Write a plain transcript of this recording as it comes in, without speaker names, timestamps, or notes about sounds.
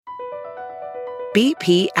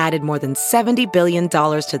BP added more than $70 billion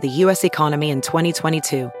to the U.S. economy in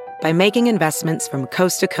 2022 by making investments from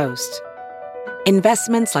coast to coast.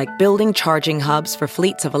 Investments like building charging hubs for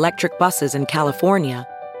fleets of electric buses in California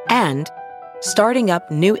and starting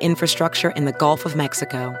up new infrastructure in the Gulf of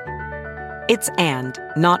Mexico. It's and,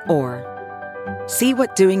 not or. See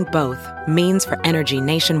what doing both means for energy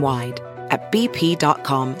nationwide at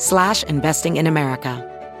bp.com/investing in America.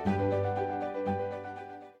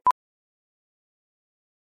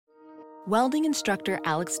 Welding instructor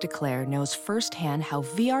Alex DeClaire knows firsthand how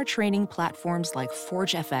VR training platforms like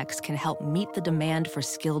ForgeFX can help meet the demand for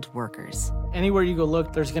skilled workers. Anywhere you go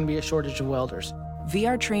look, there's going to be a shortage of welders.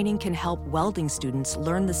 VR training can help welding students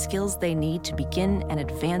learn the skills they need to begin and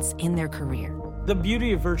advance in their career. The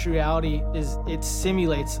beauty of virtual reality is it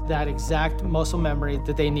simulates that exact muscle memory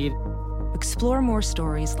that they need. Explore more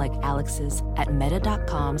stories like Alex's at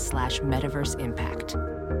meta.com/metaverseimpact.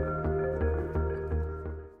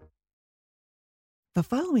 The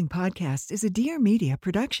following podcast is a Dear Media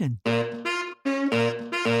production.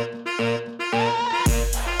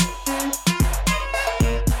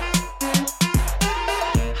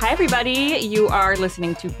 Hi, everybody. You are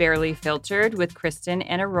listening to Barely Filtered with Kristen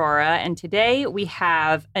and Aurora. And today we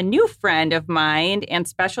have a new friend of mine and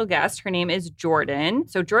special guest. Her name is Jordan.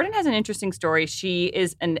 So Jordan has an interesting story. She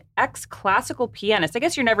is an ex-classical pianist. I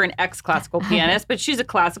guess you're never an ex-classical pianist, but she's a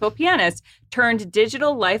classical pianist turned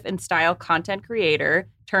digital life and style content creator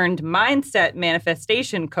turned mindset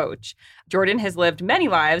manifestation coach. Jordan has lived many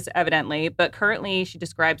lives, evidently, but currently she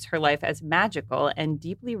describes her life as magical and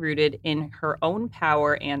deeply rooted in her own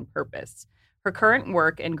power and purpose. Her current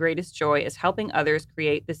work and greatest joy is helping others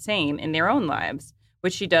create the same in their own lives,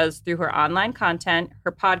 which she does through her online content,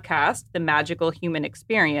 her podcast, The Magical Human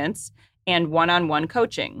Experience, and one-on-one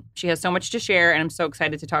coaching. She has so much to share, and I'm so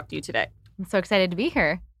excited to talk to you today. I'm so excited to be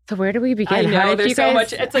here. So where do we begin? I know, there's so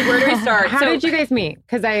much. It's like, where do we start? How did you guys meet?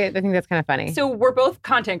 Because I think that's kind of funny. So we're both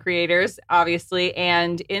content creators, obviously.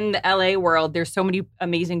 And in the LA world, there's so many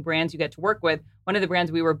amazing brands you get to work with. One of the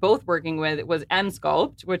brands we were both working with was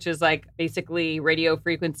M-Sculpt, which is like basically radio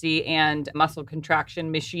frequency and muscle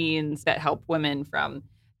contraction machines that help women from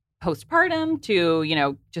postpartum to, you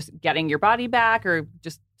know, just getting your body back or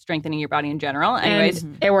just strengthening your body in general. Anyways,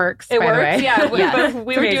 it works. It by works. The way. Yeah. Yeah.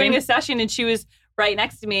 We were doing a session and she was right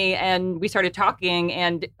next to me and we started talking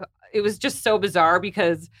and it was just so bizarre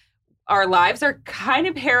because our lives are kind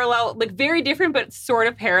of parallel, like very different, but sort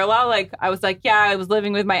of parallel. Like I was like, yeah, I was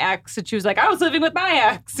living with my ex. And she was like, I was living with my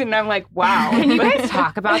ex. And I'm like, wow. Can you guys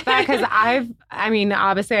talk about that? Because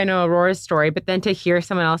obviously I know Aurora's story, but then to hear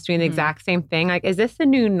someone else doing the exact same thing, like, is this the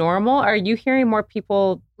new normal? Are you hearing more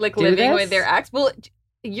people like do living this? with their ex? Well,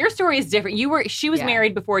 your story is different. She was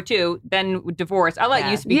married before too, then divorced. I'll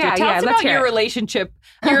let you speak to it. Tell us about your relationship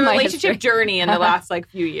journey in the last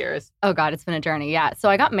few years. Oh God, it's been a journey. Yeah.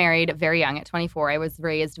 So I got married very young at 24. I was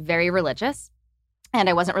raised very religious and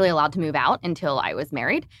I wasn't really allowed to move out until I was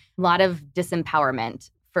married. A lot of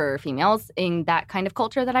disempowerment for females in that kind of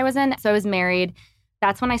culture that I was in. So I was married.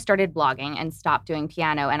 That's when I started blogging and stopped doing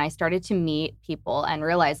piano. And I started to meet people and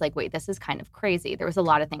realize wait, this is kind of crazy. There was a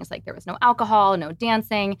lot of things there was no alcohol, no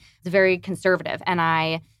dancing. It's very conservative. And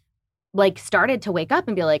I started to wake up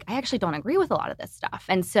and be like, I actually don't agree with a lot of this stuff.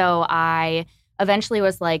 And so I eventually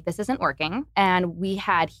was like, this isn't working. And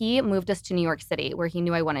he moved us to New York City where he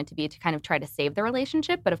knew I wanted to be to kind of try to save the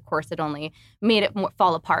relationship. But of course, it only made it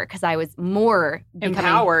fall apart because I was more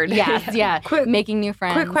empowered. Yes, yeah. Making new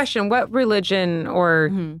friends. Quick question. What religion or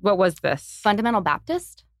what was this? Fundamental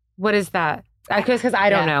Baptist. What is that? Because I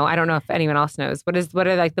don't know. I don't know if anyone else knows. What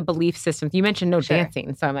are the belief systems? You mentioned no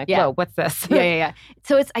dancing. So I'm like, whoa, what's this? Yeah.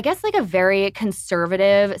 So it's, I guess, a very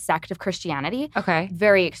conservative sect of Christianity. Okay.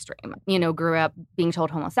 Very extreme. Grew up being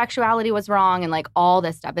told homosexuality was wrong and all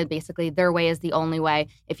this stuff. And basically their way is the only way.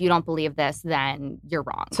 If you don't believe this, then you're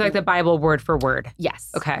wrong. So the Bible word for word.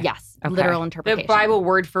 Yes. Okay. Yes. Okay. Literal interpretation. The Bible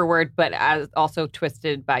word for word, but as also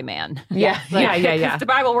twisted by man. Yeah. Yeah. The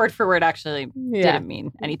Bible word for word actually didn't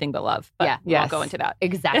mean anything but love. But I'll go into that.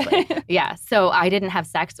 Exactly. Yeah. So I didn't have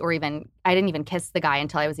sex I didn't even kiss the guy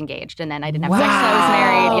until I was engaged. And then I didn't have sex until I was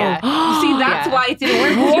married. Yeah. You see, that's why it didn't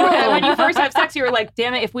work. When you first have sex, you were like,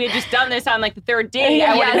 damn it, if we had just done this on the third date,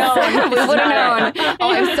 I would have known. We would have known. Oh,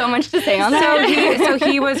 I have so much to say on that. So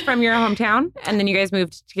he was from your hometown and then you guys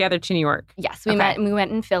moved together to New York. Yes. We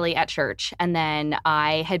went in Philly at church. And then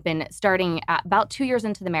I had been starting about 2 years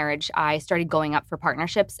into the marriage. I started going up for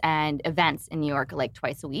partnerships and events in New York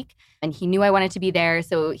twice a week. And he knew I wanted to be there.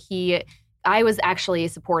 So I was actually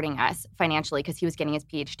supporting us financially because he was getting his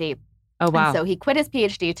PhD. Oh, wow. And so he quit his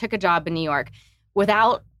PhD, took a job in New York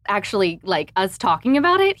without actually like us talking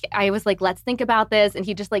about it, I was like, let's think about this. And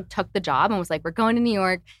he just like took the job and was like, we're going to New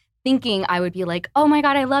York, thinking I would be like, oh my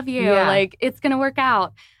God, I love you. Yeah. Like, it's going to work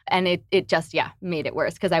out. And it just, made it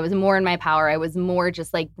worse because I was more in my power. I was more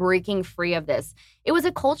just like breaking free of this. It was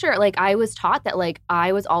a culture, like I was taught that like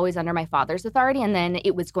I was always under my father's authority and then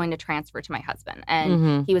it was going to transfer to my husband.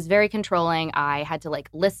 And he was very controlling. I had to like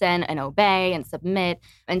listen and obey and submit.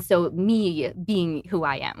 And so me being who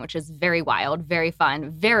I am, which is very wild, very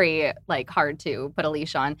fun, very like hard to put a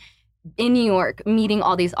leash on, in New York, meeting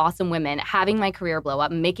all these awesome women, having my career blow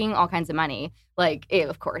up, making all kinds of money, like it,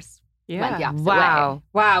 of course, went the opposite way.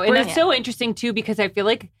 Wow. And it's so interesting too, because I feel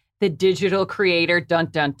like the digital creator, dun,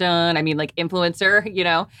 dun, dun, I mean like influencer, you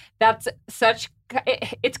know, that's such,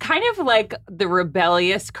 it's kind of like the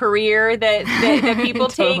rebellious career that people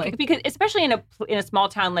Totally. take, because especially in a small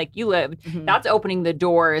town like you lived, that's opening the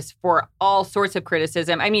doors for all sorts of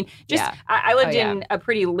criticism. I mean, just I lived in a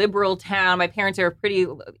pretty liberal town. My parents are pretty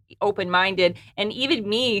open-minded, and even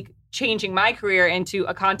me changing my career into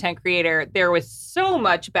a content creator, there was so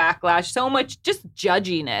much backlash, so much just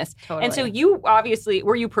judginess. Totally. And so you obviously,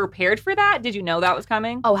 were you prepared for that? Did you know that was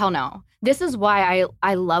coming? Oh, hell no. This is why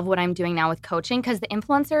I love what I'm doing now with coaching, because the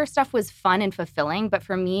influencer stuff was fun and fulfilling. But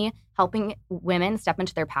for me, helping women step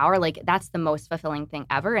into their power, like that's the most fulfilling thing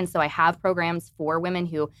ever. And so I have programs for women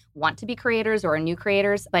who want to be creators or are new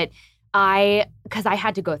creators. But because I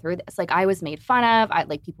had to go through this. Like I was made fun of.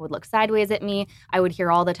 Like people would look sideways at me. I would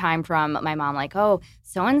hear all the time from my mom, like, oh,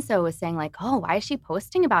 so-and-so was saying like, oh, why is she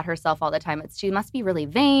posting about herself all the time? She must be really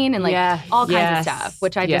vain and like all kinds of stuff,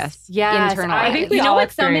 which I just internalized. I think you know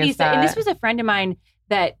what somebody said, and this was a friend of mine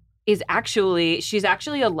that is she's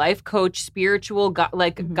actually a life coach, spiritual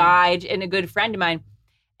guide, and a good friend of mine.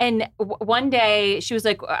 And one day she was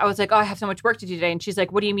like, I was like, oh, I have so much work to do today. And she's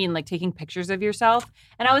like, what do you mean, like taking pictures of yourself?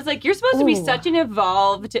 And I was like, you're supposed to be such an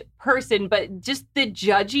evolved person, but just the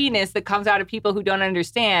judginess that comes out of people who don't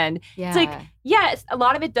understand. Yeah. It's like, yes, a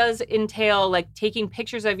lot of it does entail like taking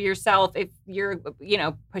pictures of yourself if you're, you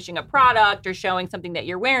know, pushing a product or showing something that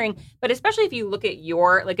you're wearing. But especially if you look at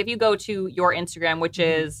if you go to your Instagram, which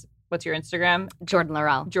is, what's your Instagram? Jordan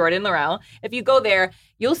Laurelle. Jordan Laurelle. If you go there,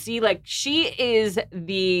 you'll see like she is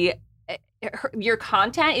your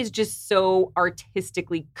content is just so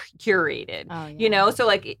artistically curated, you know? So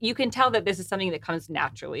like you can tell that this is something that comes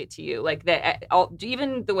naturally to you. Like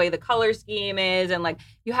even the way the color scheme is, and like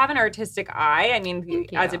you have an artistic eye. I mean,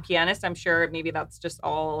 as a pianist, I'm sure maybe that's just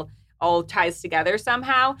all ties together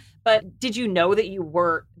somehow. But did you know that you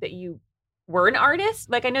were an artist?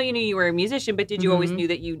 Like I know you knew you were a musician, but did you always knew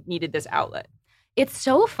that you needed this outlet? It's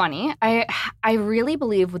so funny. I really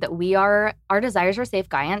believe that our desires are safe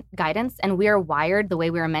guidance, and we are wired the way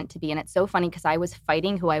we were meant to be. And it's so funny because I was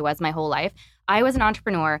fighting who I was my whole life. I was an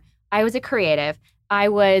entrepreneur. I was a creative. I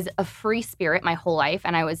was a free spirit my whole life.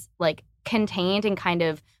 And I was like contained and kind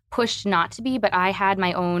of pushed not to be, but I had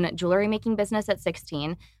my own jewelry making business at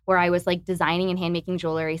 16 where I was like designing and hand making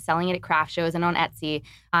jewelry, selling it at craft shows and on Etsy.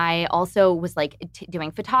 I also was like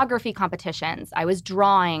doing photography competitions. I was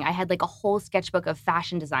drawing. I had like a whole sketchbook of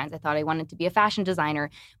fashion designs. I thought I wanted to be a fashion designer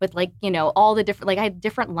with like, you know, all the different, like I had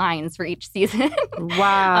different lines for each season.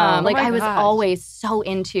 Wow. I was always so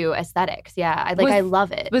into aesthetics. Yeah. I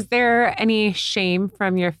love it. Was there any shame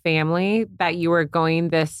from your family that you were going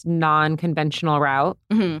this non-conventional route?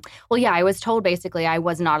 Mm-hmm. Well, yeah, I was told basically I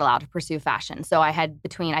was not allowed to pursue fashion. So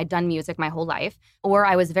I'd done music my whole life, or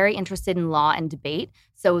I was very interested in law and debate.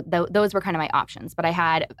 So those were kind of my options. But I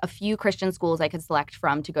had a few Christian schools I could select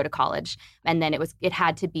from to go to college. And then it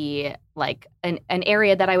had to be like an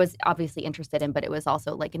area that I was obviously interested in, but it was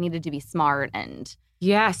also like it needed to be smart and...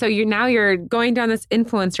 Yeah. So you're going down this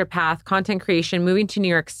influencer path, content creation, moving to New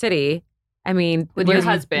York City. I mean, with your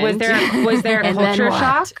husband, was there a culture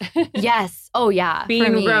shock? Yes. Oh yeah.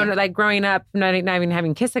 Growing up, not even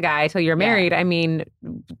having kissed a guy till you're married. I mean,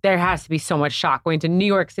 there has to be so much shock going to New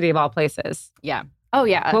York City of all places. Yeah. Oh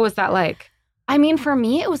yeah. What was that like? I mean, for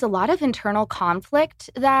me, it was a lot of internal conflict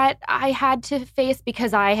that I had to face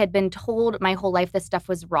because I had been told my whole life this stuff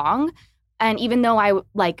was wrong. And even though I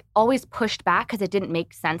like always pushed back because it didn't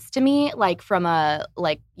make sense to me, like from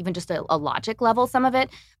even just a logic level, some of it,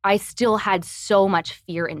 I still had so much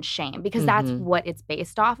fear and shame because that's what it's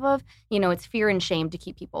based off of. You know, it's fear and shame to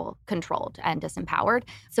keep people controlled and disempowered.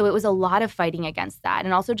 So it was a lot of fighting against that.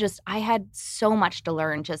 And also just, I had so much to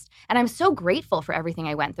learn and I'm so grateful for everything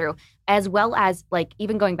I went through, as well as like,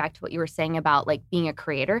 even going back to what you were saying about like being a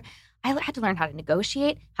creator. I had to learn how to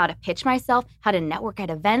negotiate, how to pitch myself, how to network at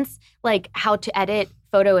events, like how to edit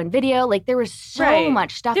photo and video. Like there was so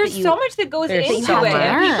much stuff. There's so much that goes into it.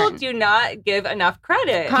 And people do not give enough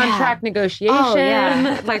credit. Contract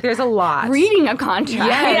negotiation. Like there's a lot. Reading a contract.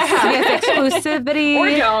 Yes, exclusivity. Or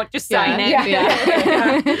don't, just sign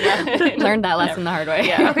it. Learned that lesson the hard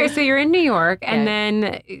way. Okay, so you're in New York and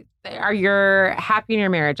then you're happy in your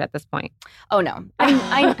marriage at this point? Oh no.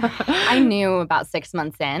 I knew about 6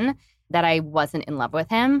 months in that I wasn't in love with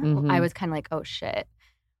him. Mm-hmm. I was kind of like, oh shit,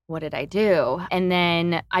 what did I do? And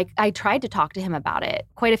then I tried to talk to him about it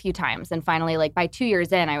quite a few times. And finally, like by 2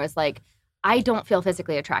 years in, I was like, I don't feel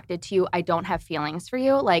physically attracted to you. I don't have feelings for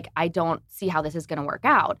you. Like, I don't see how this is going to work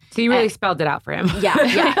out. So you really spelled it out for him. Yeah.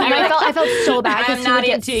 And I felt so bad. I'm not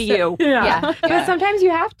into you. But sometimes you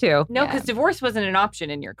have to. No, because divorce wasn't an option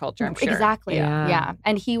in your culture, I'm sure. Exactly. Yeah.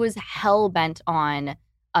 And he was hell-bent on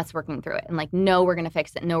us working through it. And like, no, we're going to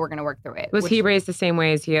fix it. No, we're going to work through it. Was he raised the same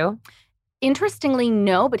way as you? Interestingly,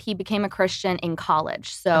 no, but he became a Christian in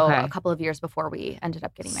college. So a couple of years before we ended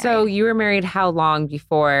up getting married. So you were married how long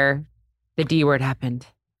before the D word happened?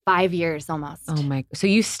 5 years almost. Oh my! So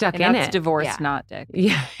you stuck in that's it. Divorce, not dick.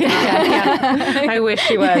 Yeah. I wish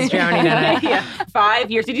she was drowning in it. 5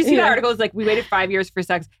 years. Did you see the article? It's like we waited 5 years for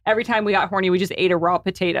sex. Every time we got horny, we just ate a raw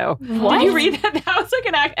potato. What? Did you read that? That was like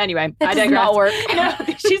an act. Anyway, that does not work. No,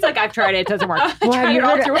 she's like, I've tried it. It doesn't work. I tried it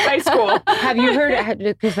all through high school. Have you heard?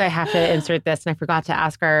 Because I have to insert this, and I forgot to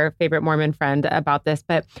ask our favorite Mormon friend about this.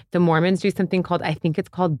 But the Mormons do something called, I think it's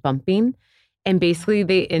called bumping, and basically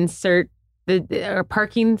they insert. Or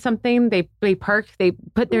parking something. They park. They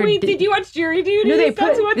put their. Wait, did you watch Jury Duty? No, they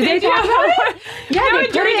That's put. what Did they talk about it? Yeah, no, they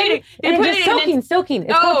put Jury it Duty. They put it in soaking.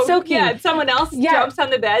 It's called soaking. Yeah, someone else jumps on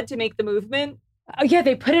the bed to make the movement. Oh yeah,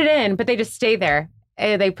 they put it in, but they just stay there.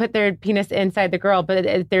 They put their penis inside the girl,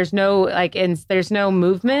 but there's no there's no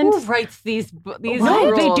movement. Who writes these rules?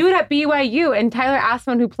 No, they do it at BYU. And Tyler asked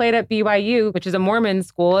someone who played at BYU, which is a Mormon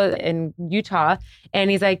school in Utah, and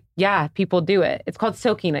he's like, "Yeah, people do it. It's called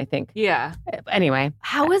soaking, I think." Yeah. Anyway,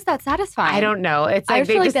 how is that satisfying? I don't know. It's like I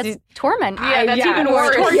feel like that's torment. Yeah, that's even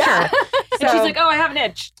worse. Torture. Yeah. And she's like, "Oh, I have an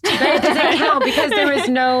itch." But it doesn't count because there was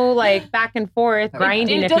no back and forth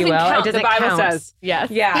grinding, if you will. Count, it doesn't the Bible count. Says. Yes.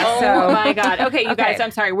 Yeah. Oh my God. Okay, you guys, I'm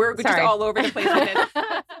sorry. We're just all over the place with it.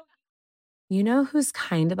 You know who's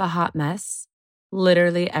kind of a hot mess?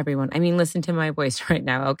 Literally everyone. I mean, listen to my voice right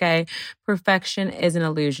now, okay? Perfection is an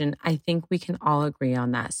illusion. I think we can all agree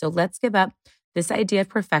on that. So let's give up this idea of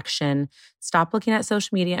perfection. Stop looking at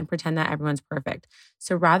social media and pretend that everyone's perfect.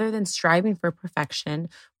 So rather than striving for perfection,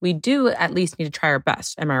 we do at least need to try our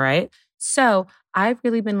best. Am I right? So I've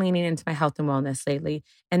really been leaning into my health and wellness lately.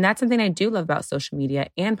 And that's something I do love about social media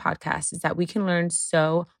and podcasts is that we can learn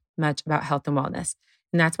so much about health and wellness.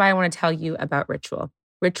 And that's why I want to tell you about Ritual.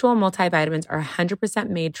 Ritual multivitamins are 100%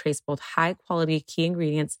 made, trace both high quality key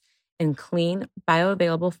ingredients in clean,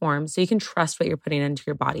 bioavailable forms so you can trust what you're putting into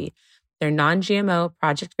your body. They're non-GMO,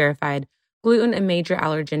 project verified, gluten and major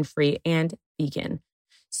allergen free, and vegan.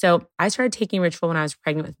 So I started taking Ritual when I was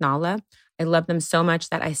pregnant with Nala. I love them so much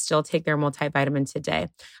that I still take their multivitamin today.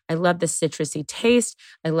 I love the citrusy taste.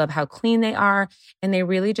 I love how clean they are. And they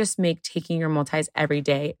really just make taking your multis every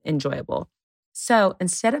day enjoyable. So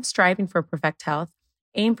instead of striving for perfect health,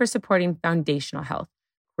 aim for supporting foundational health.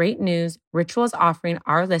 Great news, Ritual is offering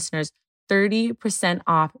our listeners 30%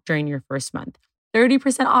 off during your first month.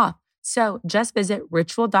 30% off. So just visit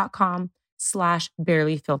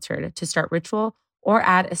ritual.com/barelyfiltered to start Ritual or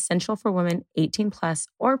add Essential for Women 18 plus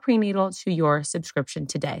or prenatal to your subscription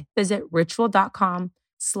today. Visit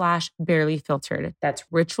ritual.com/barelyfiltered. That's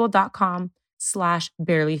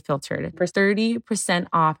ritual.com/barelyfiltered for 30%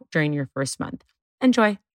 off during your first month.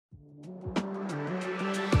 Enjoy.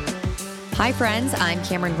 Hi, friends. I'm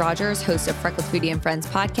Cameron Rogers, host of Freckled Foodie and Friends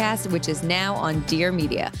podcast, which is now on Dear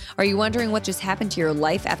Media. Are you wondering what just happened to your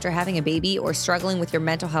life after having a baby or struggling with your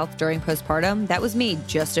mental health during postpartum? That was me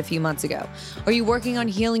just a few months ago. Are you working on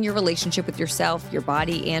healing your relationship with yourself, your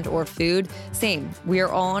body, and or food? Same. We are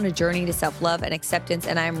all on a journey to self-love and acceptance,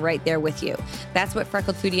 and I'm right there with you. That's what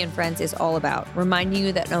Freckled Foodie and Friends is all about, reminding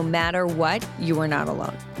you that no matter what, you are not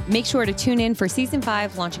alone. Make sure to tune in for Season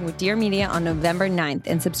 5, launching with Dear Media on November 9th,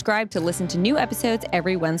 and subscribe to listen to new episodes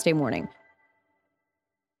every Wednesday morning.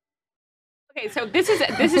 Okay, so this is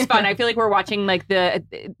fun. I feel like we're watching like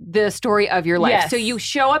the story of your life. Yes. So you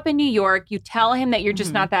show up in New York, you tell him that you're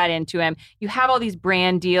just not that into him. You have all these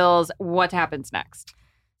brand deals. What happens next?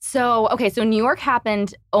 So New York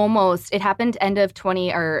happened end of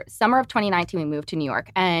summer of 2019, we moved to New York.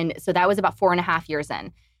 And so that was about 4.5 years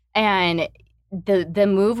in. And the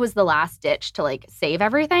move was the last ditch to like save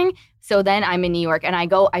everything. So then I'm in New York and I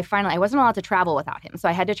wasn't allowed to travel without him. So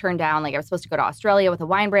I had to turn down, like I was supposed to go to Australia with a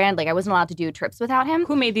wine brand. Like I wasn't allowed to do trips without him.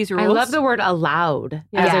 Who made these rules? I love the word allowed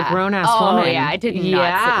as a grown-ass woman. Oh, yeah. It did not sit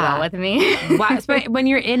well with me. But when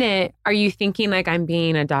you're in it, are you thinking like, I'm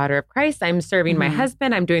being a daughter of Christ, I'm serving my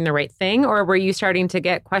husband, I'm doing the right thing? Or were you starting to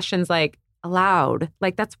get questions like, allowed?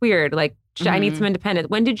 Like, that's weird. Like, I need some independence.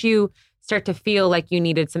 When did you start to feel like you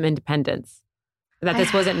needed some independence? That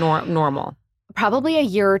this wasn't normal? Probably a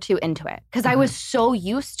year or two into it, because I was so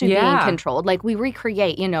used to being controlled. Like we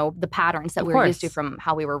recreate, the patterns that we were used to from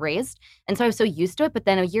how we were raised. And so I was so used to it. But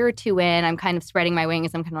then a year or two in, I'm kind of spreading my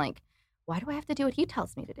wings. I'm kind of like, why do I have to do what he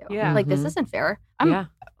tells me to do? Yeah. Like, this isn't fair.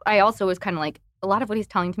 I also was kind of like, a lot of what he's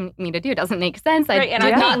telling me to do doesn't make sense. And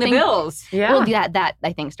I'm paying the bills. Yeah. Well, that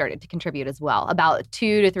I think started to contribute as well. About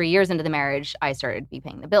 2 to 3 years into the marriage, I started to be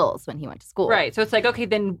paying the bills when he went to school. Right. So it's like, okay,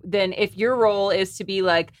 then if your role is to be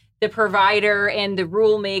like the provider and the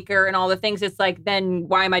rule maker and all the things, it's like, then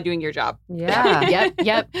why am I doing your job? Yeah.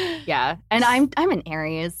 Yep. Yeah. And I'm an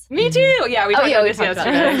Aries. Me too. Yeah. We talked about this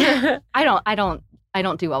yesterday. I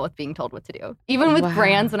don't do well with being told what to do. Even with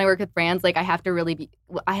brands, when I work with brands, like I have to really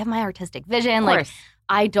I have my artistic vision. Like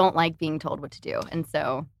I don't like being told what to do. And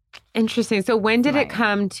so. Interesting. So when did it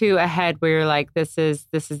come to a head where you're like, this is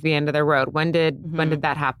the end of the road? When did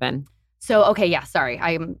that happen? So, okay. Yeah. Sorry.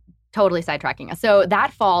 I'm totally sidetracking us. So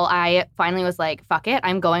that fall, I finally was like, fuck it.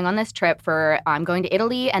 I'm going on this trip I'm going to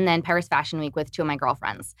Italy and then Paris Fashion Week with 2 of my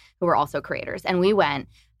girlfriends who were also creators. And we went.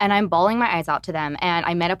 And I'm bawling my eyes out to them. And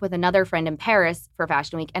I met up with another friend in Paris for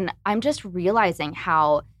Fashion Week. And I'm just realizing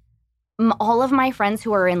how all of my friends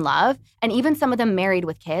who are in love, and even some of them married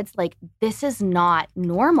with kids, like, this is not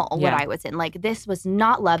normal what I was in. Like, this was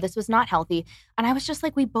not love. This was not healthy. And I was just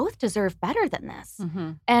like, we both deserve better than this.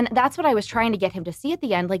 And that's what I was trying to get him to see at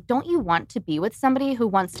the end. Like, don't you want to be with somebody who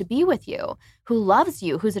wants to be with you, who loves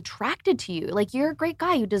you, who's attracted to you? Like, you're a great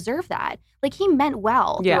guy. You deserve that. Like, he meant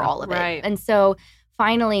well through all of it. And so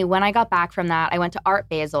finally, when I got back from that, I went to Art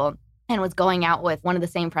Basel and was going out with one of the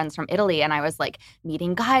same friends from Italy. And I was like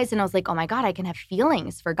meeting guys and I was like, oh my God, I can have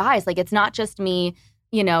feelings for guys. Like, it's not just me,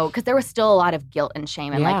 because there was still a lot of guilt and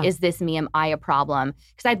shame. And like, is this me? Am I a problem?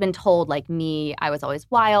 Because I'd been told like me, I was always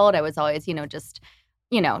wild. I was always, just,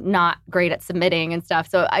 not great at submitting and stuff.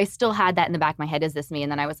 So I still had that in the back of my head. Is this me?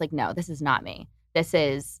 And then I was like, no, this is not me. This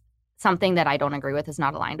is something that I don't agree with, is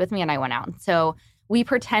not aligned with me. And I went out. So we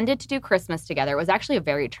pretended to do Christmas together. It was actually a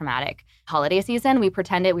very traumatic holiday season. We were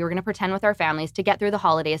going to pretend with our families to get through the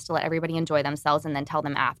holidays, to let everybody enjoy themselves, and then tell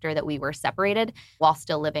them after that we were separated while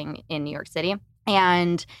still living in New York City.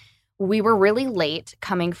 And we were really late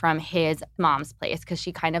coming from his mom's place because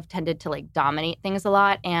she kind of tended to like dominate things a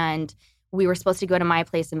lot. And we were supposed to go to my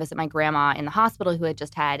place and visit my grandma in the hospital who had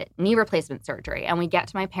just had knee replacement surgery. And we get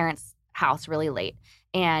to my parents' house really late.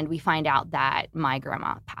 And we find out that my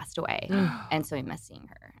grandma passed away. And so we missed seeing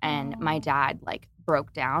her. And my dad like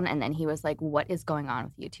broke down. And then he was like, what is going on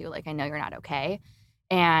with you two? Like, I know you're not okay.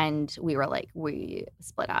 And we were like, we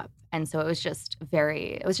split up. And so it was just a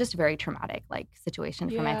very traumatic like situation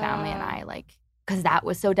for my family and I, like, because that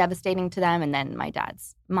was so devastating to them. And then my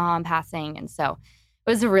dad's mom passing. And so it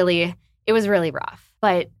was really rough.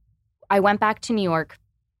 But I went back to New York.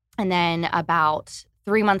 And then about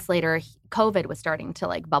 3 months later, COVID was starting to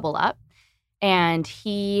like bubble up, and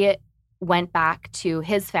he went back to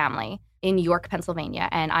his family in York, Pennsylvania,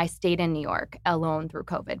 and I stayed in New York alone through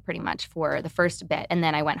COVID pretty much for the first bit, and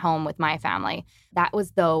then I went home with my family. That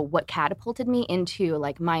was though what catapulted me into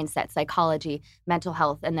like mindset, psychology, mental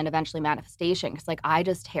health, and then eventually manifestation, because like I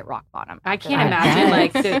just hit rock bottom. I can't imagine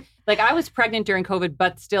like I was pregnant during COVID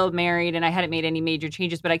but still married, and I hadn't made any major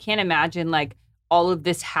changes, but I can't imagine like all of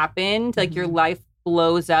this happened, like your life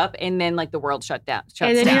blows up, and then like the world shuts down.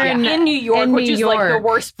 In New York, which is like the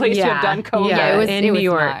worst place to have done COVID. Yeah, it was New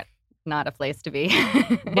York. Not a place to be.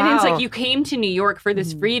 And it's like you came to New York for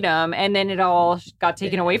this freedom, and then it all got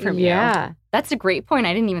taken away from you. Yeah. That's a great point.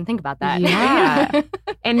 I didn't even think about that. Yeah.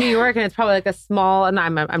 And New York, and it's probably like a small, and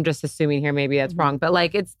I'm just assuming here, maybe that's wrong, but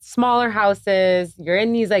like it's smaller houses. You're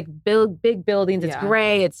in these like big buildings. It's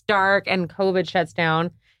gray, it's dark, and COVID shuts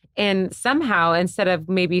down. And somehow, instead of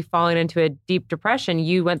maybe falling into a deep depression,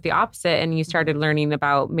 you went the opposite and you started learning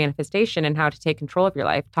about manifestation and how to take control of your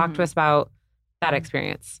life. Talk to us about that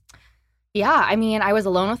experience. Yeah, I mean, I was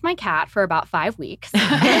alone with my cat for about 5 weeks.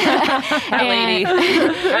 That lady.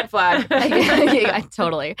 Red flag. Yeah,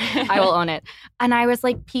 totally. I will own it. And I was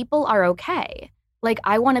like, people are okay. Like,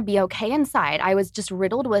 I want to be okay inside. I was just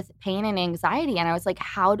riddled with pain and anxiety. And I was like,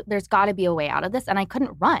 there's got to be a way out of this. And I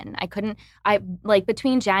couldn't run.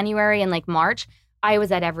 Between January and like March, I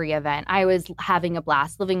was at every event. I was having a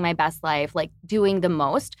blast, living my best life, like doing the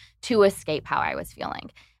most to escape how I was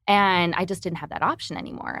feeling. And I just didn't have that option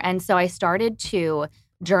anymore. And so I started to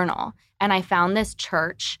journal, and I found this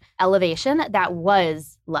church, Elevation, that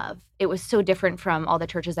was love. It was so different from all the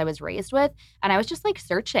churches I was raised with. And I was just like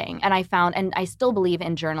searching, and I found, and I still believe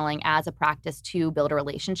in journaling as a practice to build a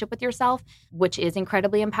relationship with yourself, which is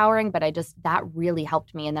incredibly empowering. But that really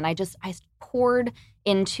helped me. And then I poured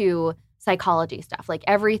into psychology stuff, like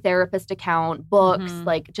every therapist account, books,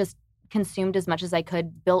 like just consumed as much as I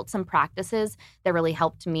could, built some practices that really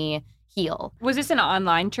helped me heal. Was this an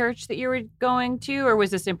online church that you were going to, or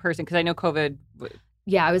was this in person? Because I know COVID.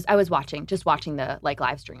 Yeah, I was watching the like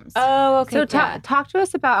live streams. Oh, okay. So talk to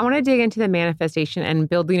us about, I want to dig into the manifestation and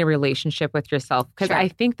building a relationship with yourself, because I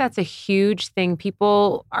think that's a huge thing.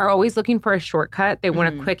 People are always looking for a shortcut. They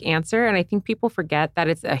want a quick answer. And I think people forget that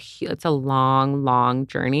it's a long, long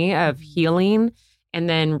journey of healing and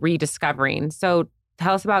then rediscovering. So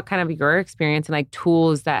tell us about kind of your experience and like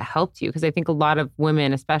tools that helped you, because I think a lot of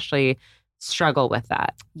women especially struggle with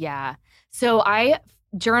that. Yeah. So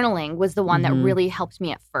journaling was the one that really helped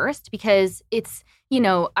me at first, because it's,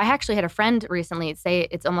 I actually had a friend recently say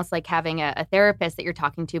it's almost like having a therapist that you're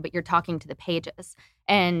talking to, but you're talking to the pages,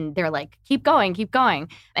 and they're like, keep going, keep going.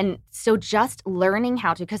 And so just learning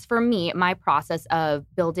how to, because for me, my process of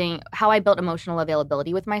how I built emotional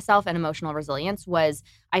availability with myself and emotional resilience was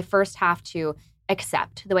I first have to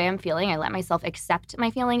accept the way I'm feeling. I let myself accept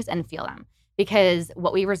my feelings and feel them, because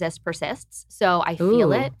what we resist persists. So I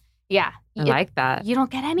feel it. Yeah. I like that. You don't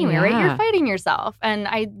get anywhere, right? You're fighting yourself. And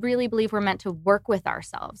I really believe we're meant to work with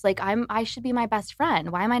ourselves. Like I should be my best friend.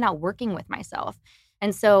 Why am I not working with myself?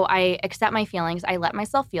 And so I accept my feelings. I let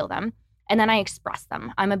myself feel them. And then I express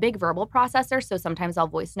them. I'm a big verbal processor. So sometimes I'll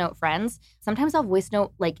voice note friends. Sometimes I'll voice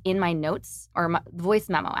note like in my notes or my voice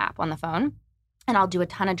memo app on the phone. And I'll do a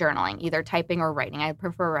ton of journaling, either typing or writing. I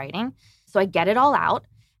prefer writing. So I get it all out.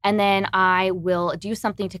 And then I will do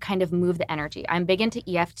something to kind of move the energy. I'm big into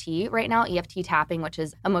EFT right now, EFT tapping, which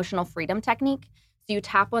is emotional freedom technique. So you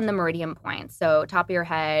tap on the meridian points. So top of your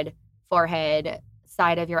head, forehead,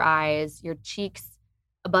 side of your eyes, your cheeks,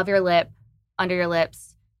 above your lip, under your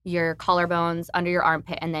lips, your collarbones, under your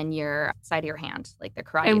armpit, and then your side of your hand, like the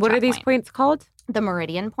karate. And what are these points called? The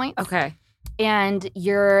meridian points. Okay. And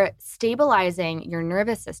you're stabilizing your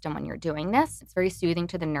nervous system when you're doing this. It's very soothing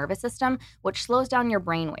to the nervous system, which slows down your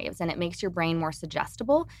brain waves and it makes your brain more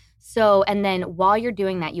suggestible. So, and then while you're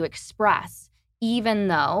doing that, you express, even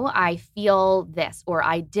though I feel this, or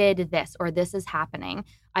I did this, or this is happening,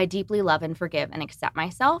 I deeply love and forgive and accept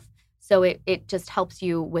myself. So it just helps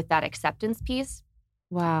you with that acceptance piece.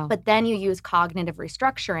 Wow. But then you use cognitive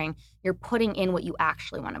restructuring. You're putting in what you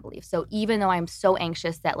actually want to believe. So even though I'm so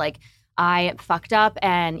anxious that like, I fucked up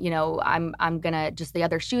and, I'm going to just the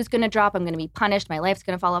other shoe's going to drop. I'm going to be punished. My life's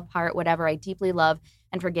going to fall apart, whatever. I deeply love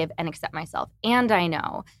and forgive and accept myself. And I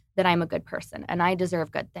know that I'm a good person and I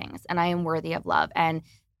deserve good things and I am worthy of love and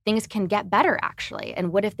things can get better actually.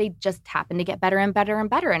 And what if they just happen to get better and better and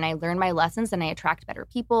better? And I learn my lessons and I attract better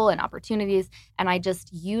people and opportunities. And I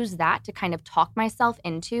just use that to kind of talk myself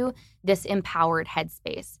into this empowered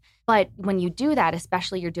headspace. But when you do that,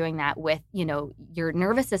 especially you're doing that with, your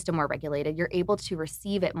nervous system more regulated, you're able to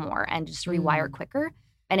receive it more and just rewire quicker.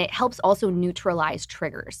 And it helps also neutralize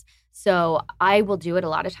triggers. So I will do it a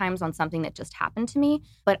lot of times on something that just happened to me,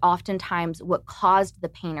 but oftentimes what caused the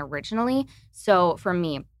pain originally. So for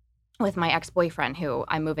me, with my ex-boyfriend who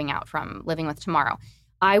I'm moving out from, living with tomorrow,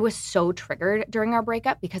 I was so triggered during our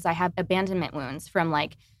breakup because I had abandonment wounds from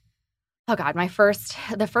like, oh God,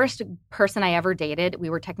 the first person I ever dated, we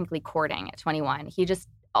were technically courting at 21. He just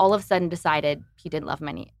all of a sudden decided he didn't love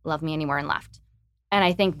me anymore and left. And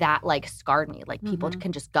I think that like scarred me. Like people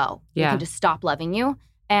can just go. Yeah. They can just stop loving you.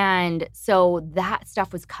 And so that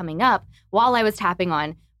stuff was coming up while I was tapping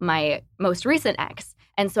on my most recent ex.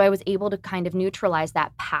 And so I was able to kind of neutralize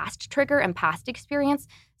that past trigger and past experience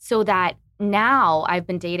so that now I've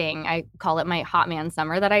been dating, I call it my hot man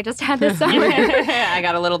summer that I just had this summer. I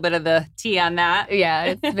got a little bit of the tea on that.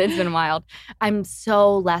 Yeah, it's been wild. I'm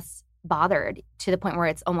so less bothered to the point where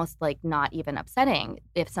it's almost like not even upsetting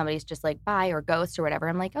if somebody's just like bye or ghost or whatever.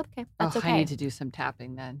 I'm like, okay, that's okay. I need to do some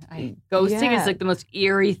tapping then. Ghosting is like the most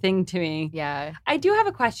eerie thing to me. Yeah. I do have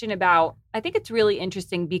a question about, I think it's really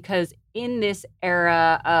interesting because in this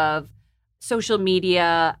era of social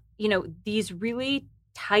media, these really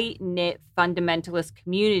tight-knit fundamentalist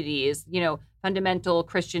communities, fundamental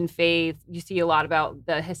Christian faith. You see a lot about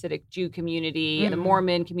the Hasidic Jew community and the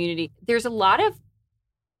Mormon community. There's a lot of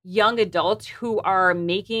young adults who are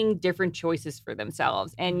making different choices for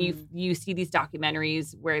themselves. And you see these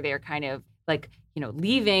documentaries where they're kind of like,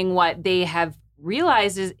 leaving what they have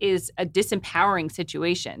realized is a disempowering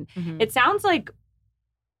situation. Mm-hmm. It sounds like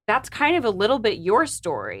that's kind of a little bit your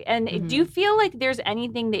story. And do you feel like there's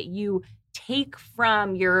anything that you take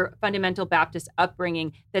from your fundamental Baptist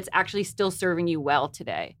upbringing that's actually still serving you well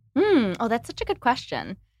today? Oh, that's such a good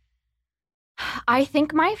question. I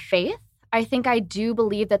think my faith. I think I do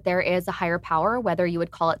believe that there is a higher power, whether you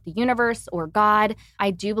would call it the universe or God.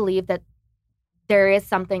 I do believe that there is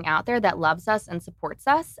something out there that loves us and supports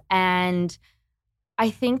us. And I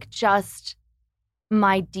think just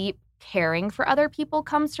my deep caring for other people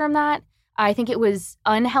comes from that. I think it was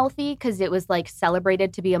unhealthy because it was like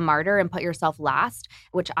celebrated to be a martyr and put yourself last,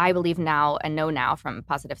 which I believe now and know now from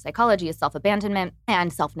positive psychology is self-abandonment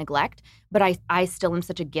and self-neglect. But I still am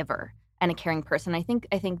such a giver and a caring person. I think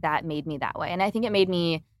that made me that way. And I think it made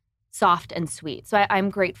me soft and sweet. So I'm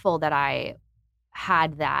grateful that I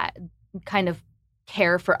had that kind of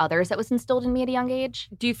care for others that was instilled in me at a young age.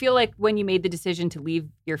 Do you feel like when you made the decision to leave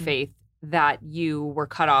your faith that you were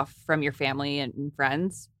cut off from your family and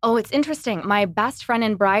friends? Oh, it's interesting. My best friend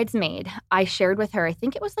and bridesmaid, I shared with her, I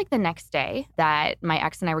think it was like the next day that my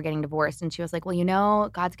ex and I were getting divorced. And she was like, well,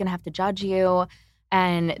 God's going to have to judge you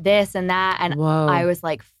and this and that. And Whoa. I was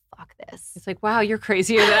like, fuck this. It's like, wow, you're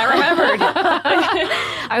crazier than I remembered.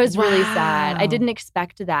 I was really sad. I didn't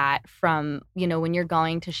expect that from, when you're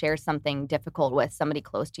going to share something difficult with somebody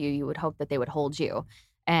close to you, you would hope that they would hold you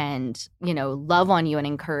and, love on you and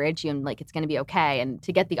encourage you and like, it's going to be okay. And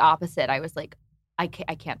to get the opposite, I was like, I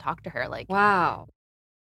can't talk to her. Like, wow.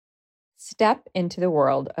 Step into the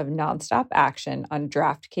world of nonstop action on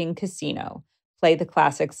DraftKings Casino. Play the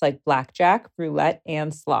classics like blackjack, roulette,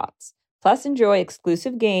 and slots. Plus, enjoy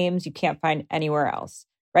exclusive games you can't find anywhere else.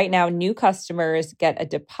 Right now, new customers get a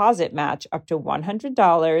deposit match up to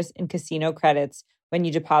 $100 in casino credits when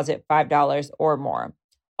you deposit $5 or more.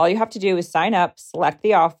 All you have to do is sign up, select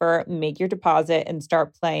the offer, make your deposit, and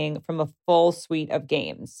start playing from a full suite of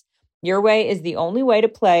games. Your way is the only way to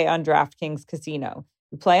play on DraftKings Casino.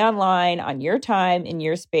 You play online on your time, in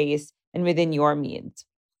your space, and within your means.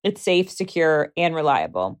 It's safe, secure, and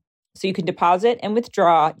reliable, so you can deposit and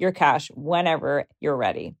withdraw your cash whenever you're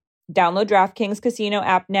ready. Download DraftKings Casino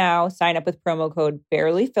app now, sign up with promo code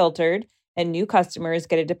BARELYFILTERED, and new customers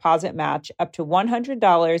get a deposit match up to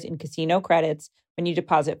 $100 in casino credits when you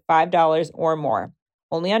deposit $5 or more.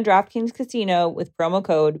 Only on DraftKings Casino with promo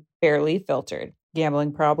code BARELYFILTERED.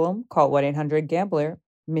 Gambling problem? Call 1-800-GAMBLER.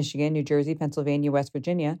 Michigan, New Jersey, Pennsylvania, West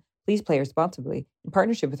Virginia. Please play responsibly. In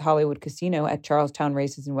partnership with Hollywood Casino at Charlestown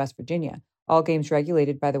Races in West Virginia. All games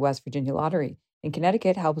regulated by the West Virginia Lottery. In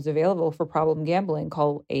Connecticut, help is available for problem gambling.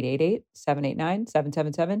 Call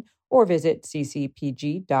 888-789-777 or visit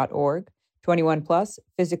ccpg.org. 21 plus,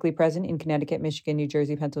 physically present in Connecticut, Michigan, New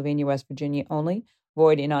Jersey, Pennsylvania, West Virginia only.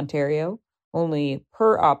 Void in Ontario. Only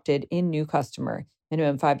per opted in new customer.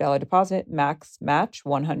 Minimum $5 deposit, max match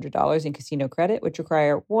 $100 in casino credit, which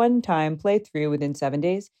require one-time playthrough within 7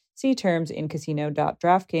 days. See terms in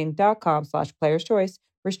casino.draftkings.com/players choice.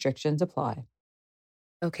 Restrictions apply.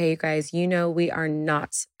 Okay, you guys, we are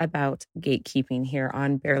not about gatekeeping here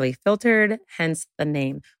on Barely Filtered, hence the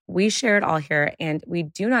name. We share it all here, and we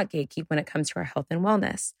do not gatekeep when it comes to our health and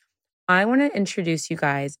wellness. I want to introduce you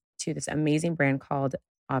guys to this amazing brand called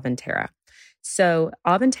Aventera. So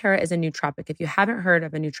Aventera is a nootropic. If you haven't heard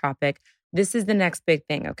of a nootropic, this is the next big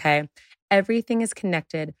thing, okay? Everything is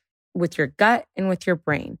connected with your gut and with your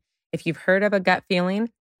brain. If you've heard of a gut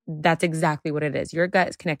feeling, that's exactly what it is. Your gut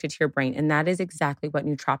is connected to your brain, and that is exactly what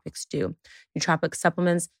nootropics do. Nootropic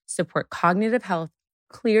supplements support cognitive health,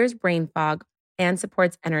 clears brain fog, and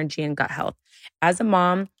supports energy and gut health. As a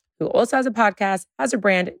mom who also has a podcast, has a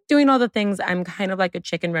brand, doing all the things, I'm kind of like a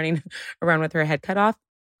chicken running around with her head cut off.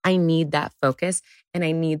 I need that focus and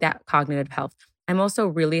I need that cognitive health. I'm also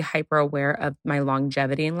really hyper aware of my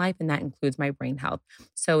longevity in life, and that includes my brain health.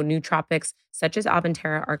 So nootropics such as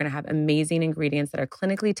Aventera are going to have amazing ingredients that are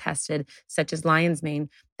clinically tested, such as lion's mane,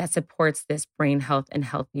 that supports this brain health and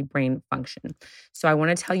healthy brain function. So I want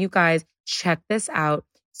to tell you guys, check this out.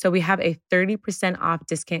 So we have a 30% off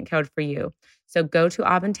discount code for you. So go to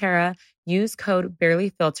Aventera, use code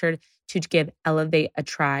BARELYFILTERED to give Elevate a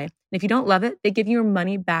try. And if you don't love it, they give you your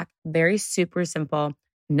money back. Very super simple.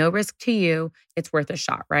 No risk to you. It's worth a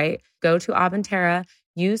shot, right? Go to Aventera,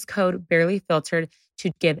 use code BARELYFILTERED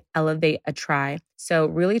to give Elevate a try. So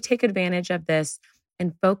really take advantage of this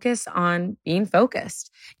and focus on being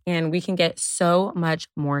focused. And we can get so much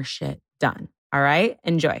more shit done. All right?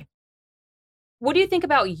 Enjoy. What do you think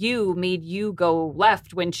about you made you go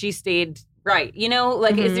left when she stayed right?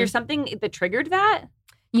 Is there something that triggered that?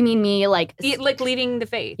 You mean me, like leaving the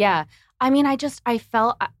faith? Yeah. I mean, I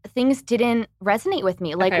felt things didn't resonate with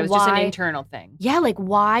me. Like, it was why, just an internal thing. Yeah, like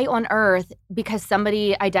why on earth, because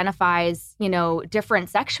somebody identifies, different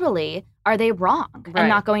sexually, are they wrong and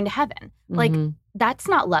not going to heaven? Like, that's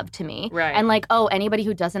not love to me. Right. And like, oh, anybody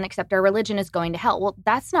who doesn't accept our religion is going to hell. Well,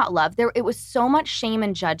 that's not love. It was so much shame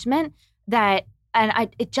and judgment that,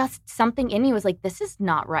 it just, something in me was like, this is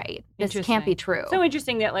not right. This can't be true. So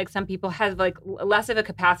interesting that like some people have like less of a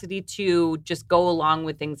capacity to just go along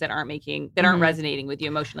with things that aren't resonating with you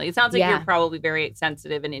emotionally. It sounds like you're probably very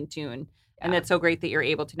sensitive and in tune. Yeah. And that's so great that you're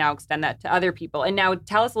able to now extend that to other people. And now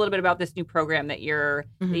tell us a little bit about this new program that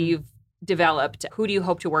you've developed. Who do you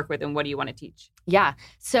hope to work with and what do you want to teach? Yeah.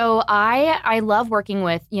 So I love working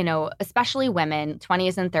with, especially women,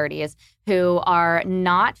 20s and 30s, who are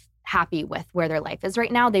not happy with where their life is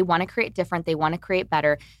right now. They want to create different. They want to create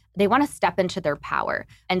better. They want to step into their power.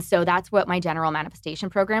 And so that's what my general manifestation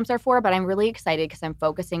programs are for. But I'm really excited because I'm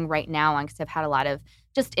focusing right now on, because I've had a lot of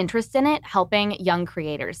just interest in it, helping young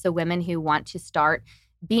creators. So women who want to start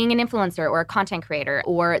being an influencer or a content creator,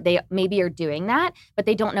 or they maybe are doing that, but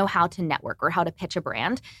they don't know how to network or how to pitch a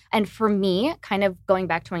brand. And for me, kind of going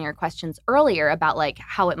back to one of your questions earlier about like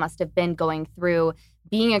how it must have been going through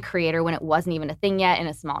being a creator when it wasn't even a thing yet in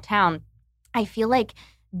a small town, I feel like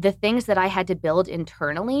the things that I had to build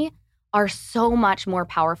internally are so much more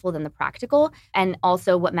powerful than the practical. And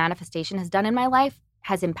also what manifestation has done in my life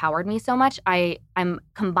has empowered me so much. I'm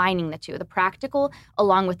combining the two, the practical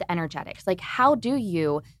along with the energetics. Like, how do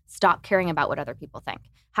you stop caring about what other people think?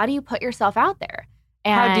 How do you put yourself out there?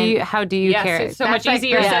 And how do you care? It's so much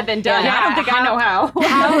easier said than done. Yeah. I don't think I know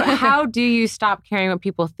how. How do you stop caring what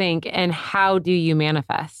people think, and how do you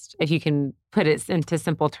manifest, if you can put it into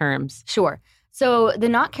simple terms? Sure. So the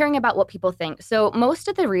not caring about what people think. So most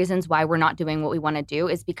of the reasons why we're not doing what we want to do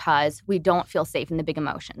is because we don't feel safe in the big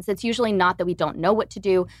emotions. It's usually not that we don't know what to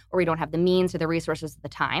do or we don't have the means or the resources at the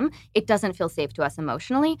time. It doesn't feel safe to us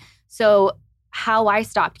emotionally. So how I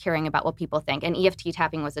stopped caring about what people think, and EFT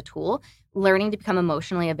tapping was a tool, learning to become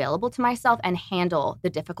emotionally available to myself and handle the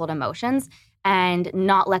difficult emotions and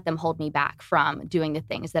not let them hold me back from doing the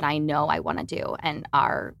things that I know I want to do and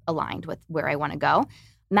are aligned with where I want to go.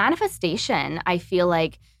 Manifestation, I feel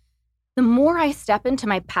like the more I step into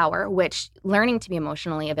my power, which learning to be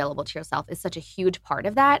emotionally available to yourself is such a huge part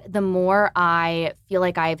of that, the more I feel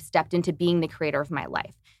like I've stepped into being the creator of my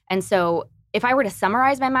life. And so if I were to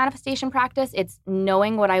summarize my manifestation practice, it's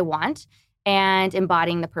knowing what I want and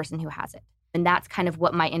embodying the person who has it. And that's kind of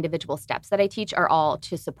what my individual steps that I teach are all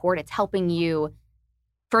to support. It's helping you,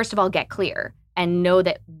 first of all, get clear and know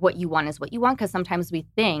that what you want is what you want. Because sometimes we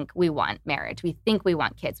think we want marriage. We think we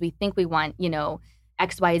want kids. We think we want,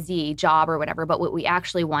 XYZ job or whatever. But what we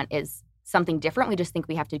actually want is something different. We just think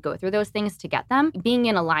we have to go through those things to get them. Being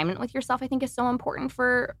in alignment with yourself, I think, is so important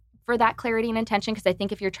for that clarity and intention. Because I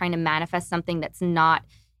think if you're trying to manifest something that's not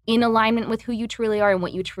in alignment with who you truly are and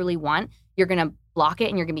what you truly want, you're going to block it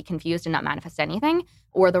and you're going to be confused and not manifest anything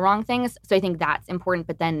or the wrong things. So I think that's important.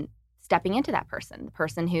 But then stepping into that person, the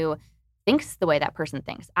person who thinks the way that person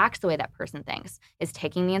thinks, acts the way that person thinks, is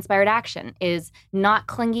taking the inspired action, is not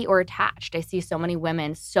clingy or attached. I see so many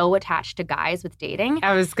women so attached to guys with dating.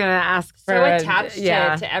 I was going to ask for so attached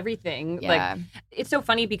to everything. Yeah. Like, it's so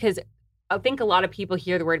funny because I think a lot of people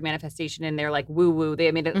hear the word manifestation and they're like, woo-woo. They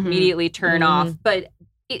immediately turn off. But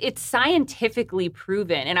it's scientifically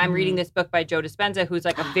proven. And I'm reading this book by Joe Dispenza, who's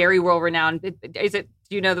like a very world-renowned. Do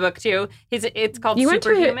you know the book too? It's called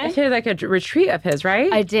Superhuman. You went to like a retreat of his, right?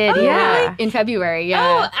 I did, yeah. In February,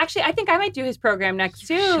 yeah. Oh, actually, I think I might do his program next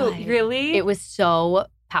too. Really? It was so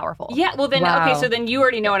powerful. Yeah, well then, okay, so then you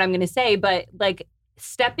already know what I'm going to say, but like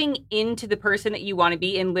stepping into the person that you want to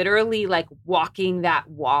be and literally like walking that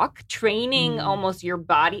walk, training almost your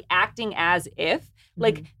body, acting as if,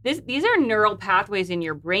 like these are neural pathways in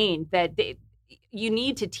your brain that you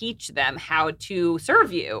need to teach them how to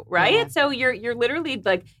serve you, right? Yeah. So you're literally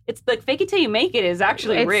like, it's like fake it till you make it is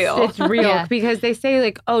actually real. It's real because they say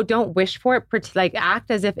like, oh, don't wish for it. Like act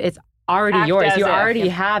as if it's already yours. You already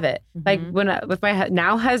have it. Like with my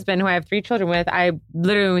now husband, who I have 3 children with, I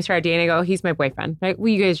literally, when we started dating, I go, he's my boyfriend. Like, well,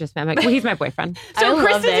 you guys just met. I'm like, well, he's my boyfriend. So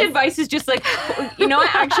Kristen's advice is just like,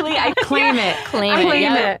 actually, I claim it. Claim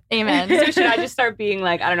it. Amen. So should I just start being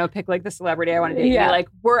like, I don't know, pick like the celebrity I want to date? Yeah. Be like,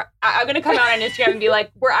 I'm going to come out on Instagram and be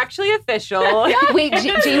like, we're actually official. Wait,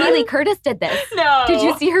 Jamie Lee Curtis did this. No. Did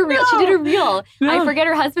you see her reel? No. She did a reel. No. I forget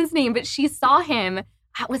her husband's name, but she saw him.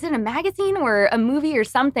 Was it a magazine or a movie or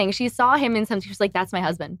something? She saw him in something. She was like, that's my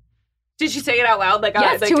husband. Did she say it out loud? Like,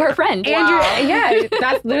 yes, to her friend. Wow. Yeah,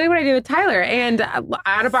 that's literally what I did with Tyler. And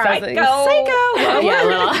out of bar, I was like, psycho. Yeah, a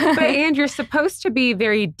little. And you're supposed to be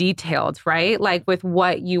very detailed, right? Like with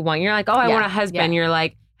what you want. You're like, oh, I want a husband. You're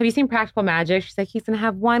like, have you seen Practical Magic? She's like, he's going to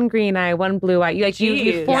have one green eye, one blue eye.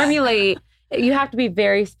 You formulate, you have to be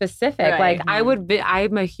very specific. Right. Like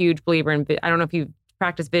I'm a huge believer in, I don't know if you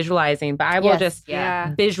practice visualizing, but I will just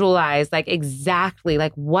visualize like exactly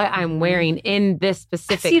like what I'm wearing in this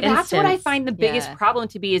specific instance. That's what I find the biggest problem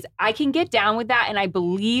to be is I can get down with that and I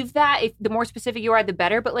believe that if the more specific you are, the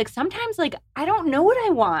better. But like sometimes like I don't know what I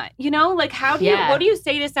want, you know? Like what do you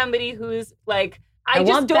say to somebody who's like, I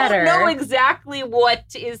just don't know exactly what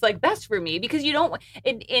is like best for me, because you don't,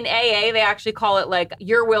 in AA, they actually call it like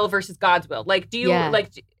your will versus God's will. Like, do you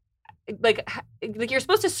like you're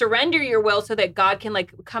supposed to surrender your will so that God can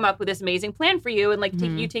like come up with this amazing plan for you and like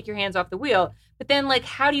take your hands off the wheel. But then like,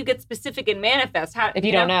 how do you get specific and manifest? How if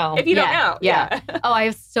you don't know? If you don't know. Yeah. Oh, I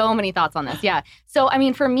have so many thoughts on this. Yeah. So, I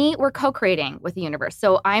mean, for me, we're co-creating with the universe.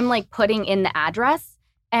 So I'm like putting in the address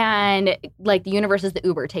and like the universe is the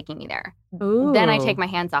Uber taking me there. Ooh. Then I take my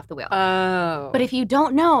hands off the wheel. Oh. But if you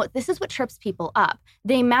don't know, this is what trips people up.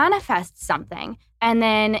 They manifest something and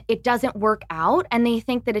then it doesn't work out and they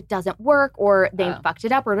think that it doesn't work or they fucked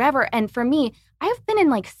it up or whatever. And for me, I've been in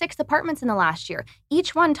like 6 apartments in the last year.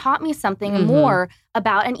 Each one taught me something more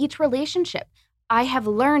about, and each relationship. I have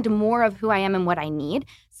learned more of who I am and what I need.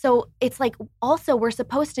 So it's like also we're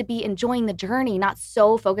supposed to be enjoying the journey, not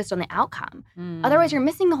so focused on the outcome. Otherwise, you're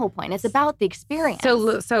missing the whole point. It's about the experience.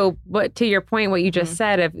 So what to your point, what you just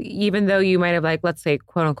said, of even though you might have like, let's say,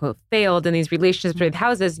 quote unquote, failed in these relationships with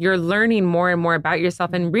houses, you're learning more and more about yourself.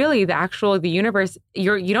 And really the universe,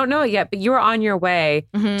 you don't know it yet, but you're on your way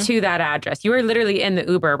to that address. You are literally in the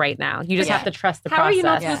Uber right now. You just have to trust the process. How are you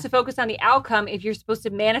not supposed to focus on the outcome if you're supposed to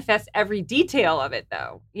manifest every detail of it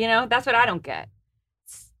though? You know, that's what I don't get.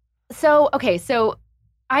 So, okay, so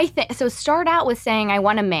start out with saying I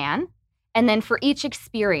want a man, and then for each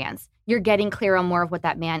experience, you're getting clear on more of what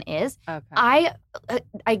that man is. Okay.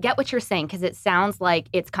 I get what you're saying because it sounds like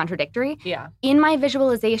it's contradictory. Yeah. In my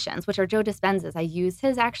visualizations, which are Joe Dispenza's, I use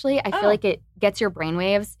his actually. I feel like it gets your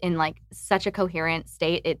brainwaves in like such a coherent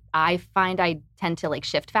state. I find I tend to like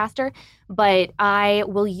shift faster, but I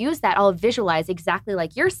will use that. I'll visualize exactly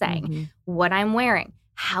like you're saying, what I'm wearing.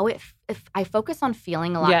 If I focus on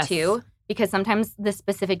feeling a lot too, because sometimes the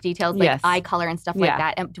specific details like eye color and stuff like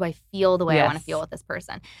that, and do I feel the way I want to feel with this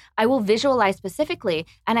person? I will visualize specifically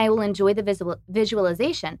and I will enjoy the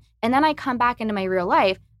visualization. And then I come back into my real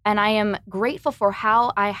life and I am grateful for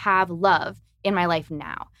how I have love in my life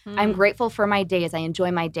now. I'm grateful for my days. I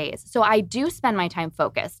enjoy my days. So I do spend my time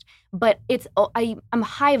focused, but I'm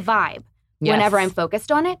high vibe. Whenever I'm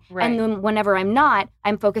focused on it. Right. And then whenever I'm not,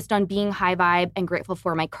 I'm focused on being high vibe and grateful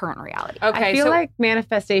for my current reality. Okay, I feel like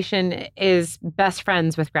manifestation is best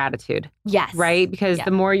friends with gratitude. Yes. Right? Because the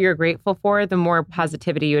more you're grateful for, the more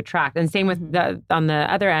positivity you attract. And same with on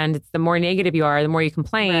the other end, it's the more negative you are, the more you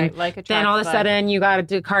complain. Right, then all of a sudden you got a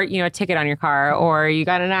ticket on your car or you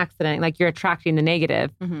got an accident. Like you're attracting the negative,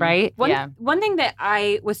 right? One thing that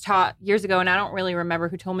I was taught years ago, and I don't really remember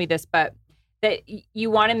who told me this, but that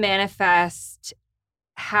you want to manifest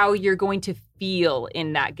how you're going to feel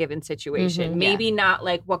in that given situation. Maybe not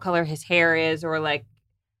like what color his hair is, or like,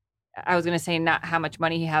 I was going to say not how much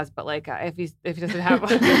money he has, but like if he doesn't have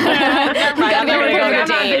I'm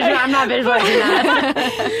not visualizing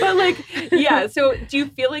that. But like, so do you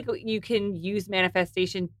feel like you can use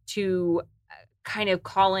manifestation to kind of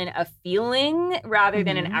call in a feeling rather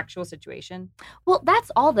than an actual situation? Well, that's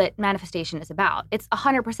all that manifestation is about. It's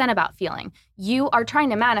 100% about feeling. You are trying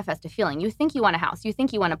to manifest a feeling. You think you want a house. You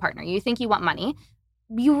think you want a partner. You think you want money.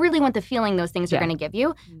 You really want the feeling those things are going to give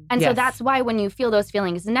you. And so that's why when you feel those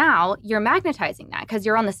feelings now, you're magnetizing that because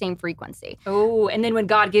you're on the same frequency. Oh, and then when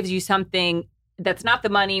God gives you something that's not the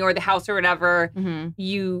money or the house or whatever,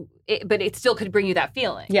 but it still could bring you that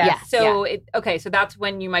feeling. Yeah. So so that's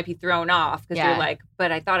when you might be thrown off because you're like,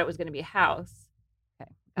 but I thought it was going to be a house.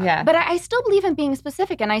 Okay. Yeah. But I still believe in being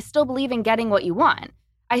specific, and I still believe in getting what you want.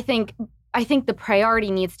 I think the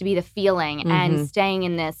priority needs to be the feeling and staying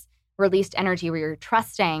in this released energy where you're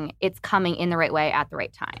trusting it's coming in the right way at the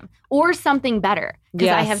right time, or something better. Because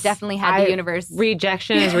I have definitely had the universe.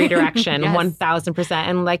 Rejection is redirection, 1000%.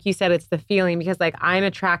 And like you said, it's the feeling, because like I'm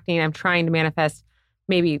trying to manifest.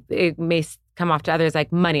 Maybe it may come off to others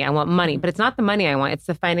like money. I want money, but it's not the money I want. It's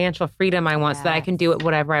the financial freedom I want so that I can do it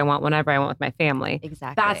whatever I want, whenever I want with my family.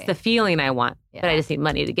 Exactly. That's the feeling I want. But I just need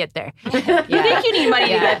money to get there. You think you need money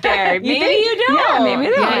to get there. Maybe you don't. Yeah, maybe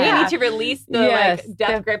you don't. You need to release the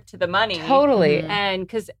death grip to the money. Totally. And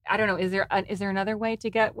because I don't know, is there another way to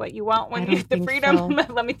get what you want when you have the freedom? So.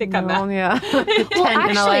 Let me think on that. Yeah. Well,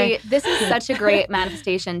 actually, this is such a great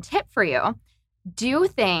manifestation tip for you. do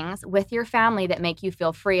things with your family that make you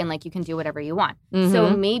feel free and like you can do whatever you want. Mm-hmm. So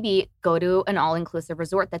maybe go to an all-inclusive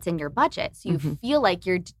resort that's in your budget. So you feel like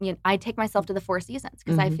I take myself to the Four Seasons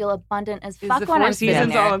because I feel abundant as fuck when I'm sitting there. Is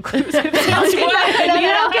the Four Seasons all-inclusive? You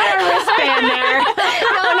don't get a wristband there.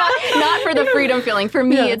 No, not for the freedom feeling. For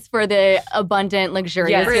me, it's for the abundant,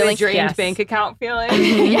 luxurious For feeling. the drained bank account feeling.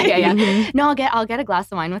 Yeah. No, I'll get a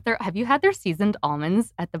glass of wine with her. Have you had their seasoned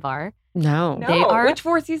almonds at the bar? No. They are Which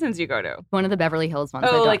Four Seasons do you go to? one of the Beverly Hills ones.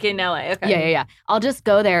 Oh, like in LA. Okay. Yeah. I'll just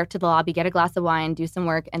go there to the lobby, get a glass of wine, do some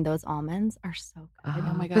work, and those almonds are so good.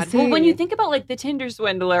 Oh my God. Well, when you think about like the Tinder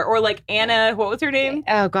swindler or like Anna, what was her name?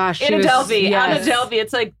 Oh gosh. Anna Delvey. Yes. Anna Delvey.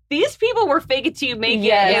 It's like these people were fake it till you make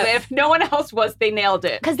it. If no one else was, they nailed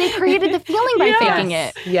it. Because they created the feeling by faking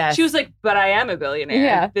it. Yes. She was like, but I am a billionaire.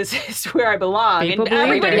 Yeah. This is where I belong. People and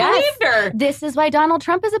everybody her. believed her. This is why Donald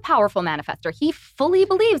Trump is a powerful manifestor. He fully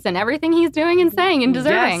believes in everything he's doing and saying and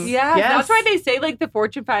deserving. Yeah, Yes. that's why they say like the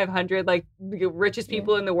Fortune 500, like the richest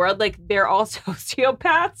people in the world, like they're all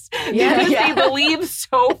sociopaths because they believe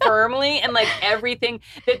so firmly in like everything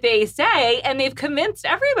that they say, and they've convinced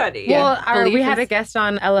everybody. Well, we had a guest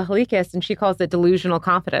on Ella Halikas, and she calls it delusional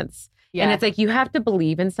confidence. Yeah. And it's like you have to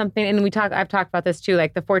believe in something. And I've talked about this too,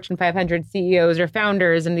 like the Fortune 500 CEOs or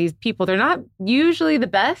founders and these people, they're not usually the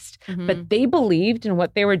best, but they believed in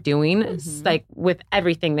what they were doing, like with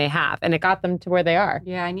everything they have. And it got them to where they are.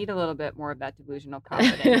 Yeah, I need a little bit more of that delusional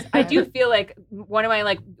confidence. I do feel like one of my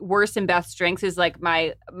like worst and best strengths is like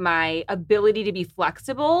my ability to be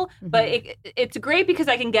flexible. But it's great because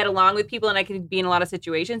I can get along with people and I can be in a lot of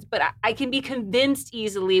situations, but I can be convinced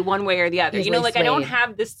easily one way or the other. Easily like swayed. I don't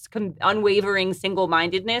have this unwavering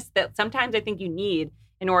single-mindedness that sometimes I think you need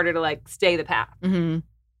in order to like stay the path. You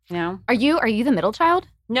know? Are you the middle child?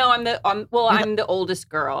 No, I'm the oldest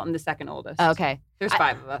girl. I'm the second oldest. Okay. There's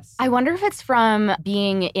 5 of us. I wonder if it's from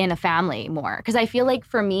being in a family more. Because I feel like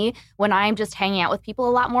for me, when I'm just hanging out with people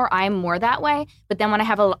a lot more, I'm more that way. But then when I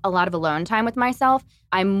have a lot of alone time with myself,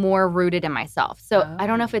 I'm more rooted in myself. So I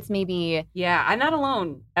don't know if it's maybe... Yeah, I'm not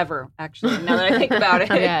alone ever, actually, now that I think about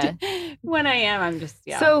it. When I am, I'm just,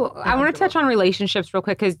 So I want to touch on relationships real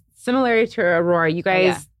quick because similar to Aurora, you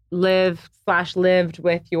guys lived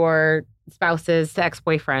with your spouses,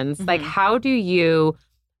 ex-boyfriends. Like, how do you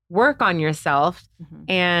work on yourself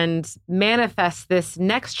and manifest this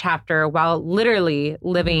next chapter while literally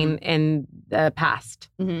living in the past?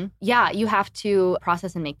 Yeah, you have to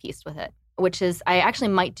process and make peace with it, which is, I actually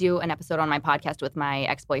might do an episode on my podcast with my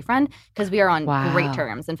ex-boyfriend because we are on great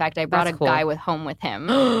terms. In fact, I brought a guy home with him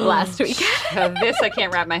last week. This I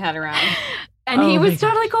can't wrap my head around. And he was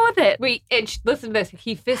totally cool with it. Wait, listen to this.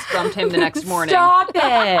 He fist bumped him the next morning. Stop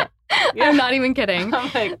it. I'm not even kidding. I'm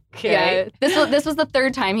like, okay. Yeah, this was the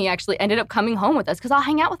third time he actually ended up coming home with us because I'll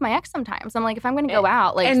hang out with my ex sometimes. I'm like, if I'm going to go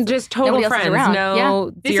out, like, and just total friends.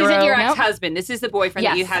 No, this isn't your ex-husband. This is the boyfriend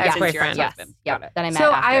that you had since your ex-husband. That I met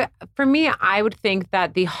so after. For me, I would think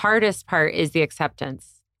that the hardest part is the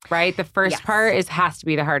acceptance, right? The first part has to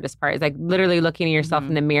be the hardest part. It's like literally looking at yourself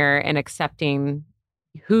in the mirror and accepting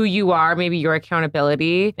who you are, maybe your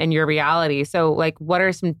accountability and your reality. So like, what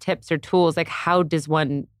are some tips or tools? Like, how does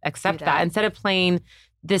one accept that? Instead of playing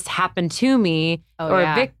this happened to me or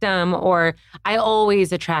a victim, or I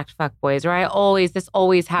always attract fuckboys, or this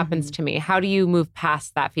always happens to me. How do you move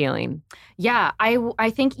past that feeling? Yeah, I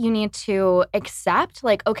think you need to accept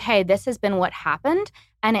like, okay, this has been what happened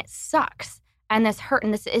and it sucks and this hurt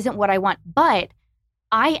and this isn't what I want, but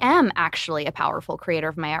I am actually a powerful creator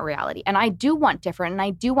of my reality. And I do want different and I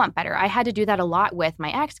do want better. I had to do that a lot with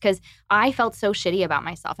my ex because I felt so shitty about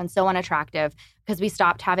myself and so unattractive because we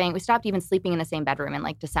stopped even sleeping in the same bedroom in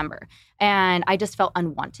like December. And I just felt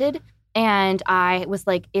unwanted. And I was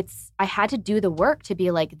like, I had to do the work to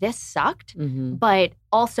be like, this sucked, but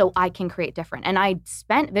also I can create different. And I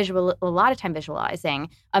spent a lot of time visualizing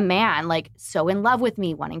a man like so in love with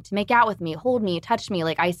me, wanting to make out with me, hold me, touch me.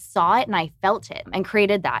 Like I saw it and I felt it and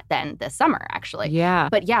created that then this summer actually. Yeah.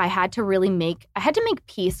 But yeah, I had to make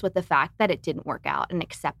peace with the fact that it didn't work out and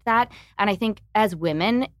accept that. And I think as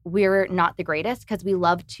women, we're not the greatest because we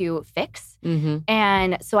love to fix.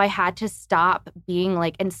 And so I had to stop being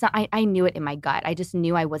like, and so I knew it in my gut. I just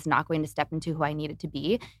knew I was not going to step into who I needed to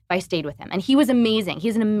be if I stayed with him. And he was amazing.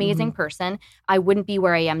 He's an amazing person. I wouldn't be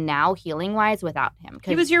where I am now healing-wise without him.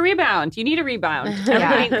 He was your rebound. You need a rebound.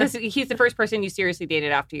 He's the first person you seriously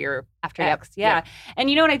dated after your ex. Yeah. And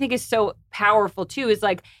you know what I think is so powerful too is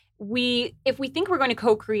like if we think we're going to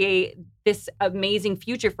co-create this amazing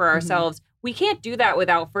future for ourselves, we can't do that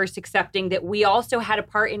without first accepting that we also had a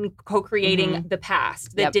part in co-creating the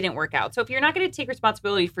past that didn't work out. So if you're not going to take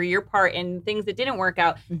responsibility for your part in things that didn't work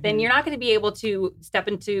out, then you're not going to be able to step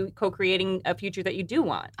into co-creating a future that you do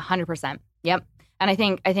want. 100%. Yep. And I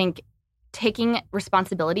think taking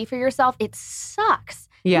responsibility for yourself, it sucks.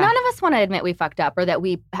 Yeah. None of us want to admit we fucked up or that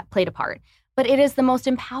we played a part. But it is the most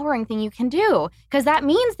empowering thing you can do because that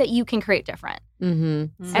means that you can create different.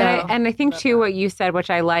 Mm-hmm. So, and I think, too, what you said, which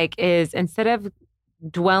I like, is instead of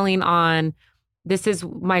dwelling on this is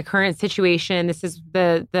my current situation, this is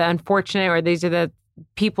the unfortunate, or these are the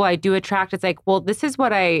people I do attract, it's like, well, this is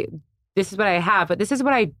what I have, but this is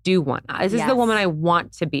what I do want. This is the woman I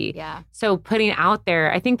want to be. Yeah. So putting out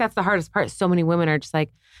there, I think that's the hardest part. So many women are just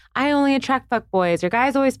like, I only attract fuck boys, or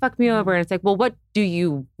guys always fuck me over. And it's like, well, what do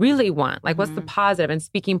you really want? Like, what's the positive? And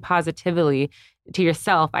speaking positively to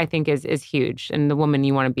yourself, I think is huge. And the woman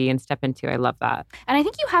you want to be and step into. I love that. And I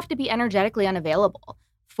think you have to be energetically unavailable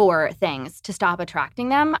for things to stop attracting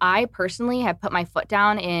them. I personally have put my foot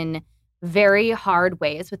down in very hard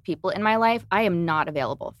ways with people in my life. I am not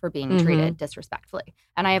available for being treated disrespectfully.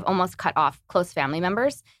 And I have almost cut off close family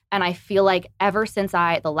members. And I feel like ever since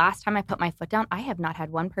the last time I put my foot down, I have not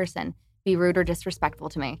had one person be rude or disrespectful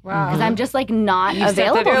to me. Wow. Because I'm just like not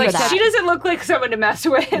available for that. She doesn't look like someone to mess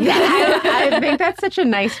with. I think that's such a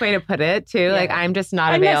nice way to put it too. Yeah. Like, I'm just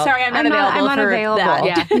not available. Sorry, I'm not available. I'm unavailable.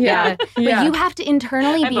 That. Yeah. But you have to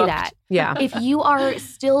internally be that. Yeah. If you are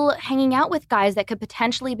still hanging out with guys that could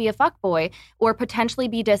potentially be a fuckboy or potentially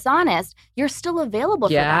be dishonest, you're still available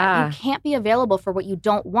for that. You can't be available for what you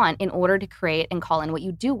don't want in order to create and call in what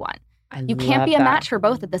you do want. You can't be a match for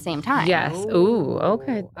both at the same time. Yes. Ooh,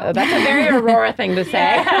 okay. That's a very Aurora thing to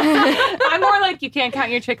say. I'm more like, you can't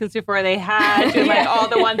count your chickens before they hatch, and like all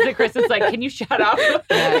the ones that Chris is like, can you shut up?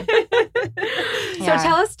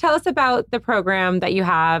 So tell us about the program that you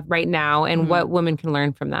have right now and what women can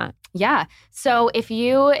learn from that. Yeah. So if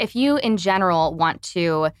you in general want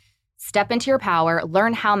to step into your power,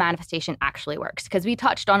 learn how manifestation actually works. Because we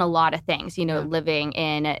touched on a lot of things, living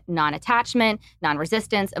in non-attachment,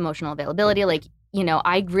 non-resistance, emotional availability. Like,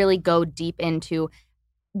 I really go deep into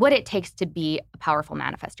what it takes to be a powerful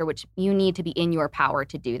manifestor, which you need to be in your power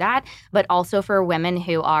to do that. But also for women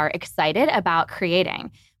who are excited about creating,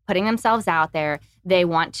 putting themselves out there. They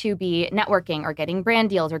want to be networking or getting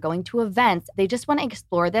brand deals or going to events. They just want to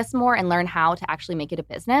explore this more and learn how to actually make it a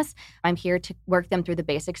business. I'm here to work them through the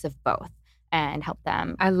basics of both and help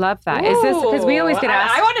them. I love that. Is this because we always get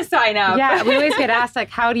asked? I want to sign up. Yeah, we always get asked, like,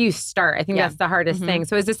 how do you start? I think that's the hardest thing.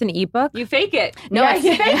 So is this an ebook? You fake it. No, you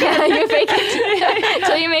fake it. You fake it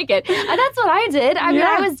until you make it. And that's what I did. I mean,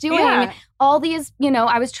 I was doing all these,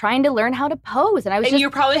 I was trying to learn how to pose. And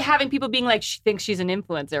you're probably having people being like, she thinks she's an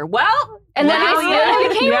influencer. Well, and then I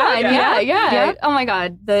became one. Yeah. Oh my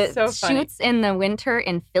God. The so shoots in the winter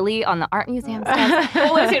in Philly on the art museum stuff.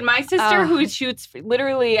 Well, listen, my sister who shoots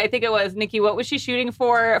literally, I think it was, Nikki, what was she shooting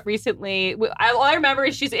for recently? All I remember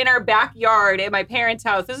is she's in our backyard at my parents'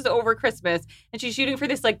 house. This is over Christmas. And she's shooting for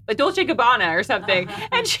this like a Dolce & Gabbana or something.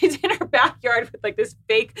 And she's in her backyard with like this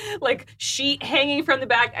fake like sheet hanging from the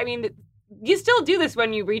back. I mean, you still do this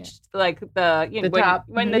when you reach like the top.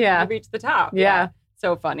 When you reach the top. Yeah.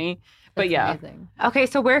 So funny. But amazing. Okay,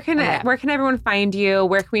 so where can everyone find you?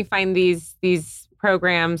 Where can we find these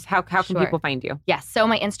programs? How can people find you? Yes. So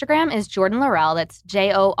my Instagram is Jordan Laurelle. That's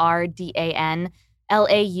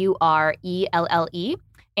JordanLaurelle.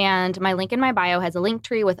 And my link in my bio has a link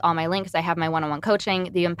tree with all my links. I have my one-on-one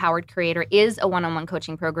coaching. The Empowered Creator is a one-on-one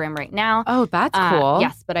coaching program right now. Oh, that's cool.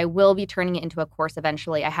 Yes, but I will be turning it into a course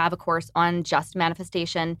eventually. I have a course on just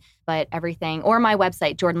manifestation, but everything, or my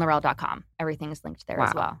website, jordanlaurelle.com. Everything is linked there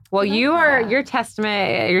as well. Well, your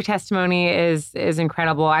testimony is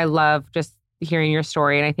incredible. I love just hearing your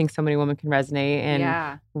story, and I think so many women can resonate,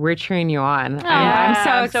 and we're cheering you on. I'm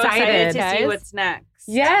so excited to see what's next.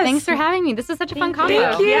 Yes. Thanks for having me. This is such a fun combo.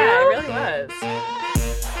 Thank you. Yeah, it really was.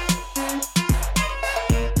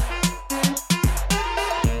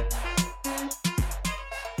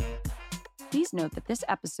 Please note that this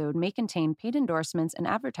episode may contain paid endorsements and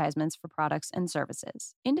advertisements for products and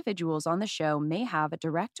services. Individuals on the show may have a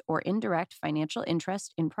direct or indirect financial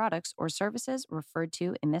interest in products or services referred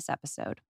to in this episode.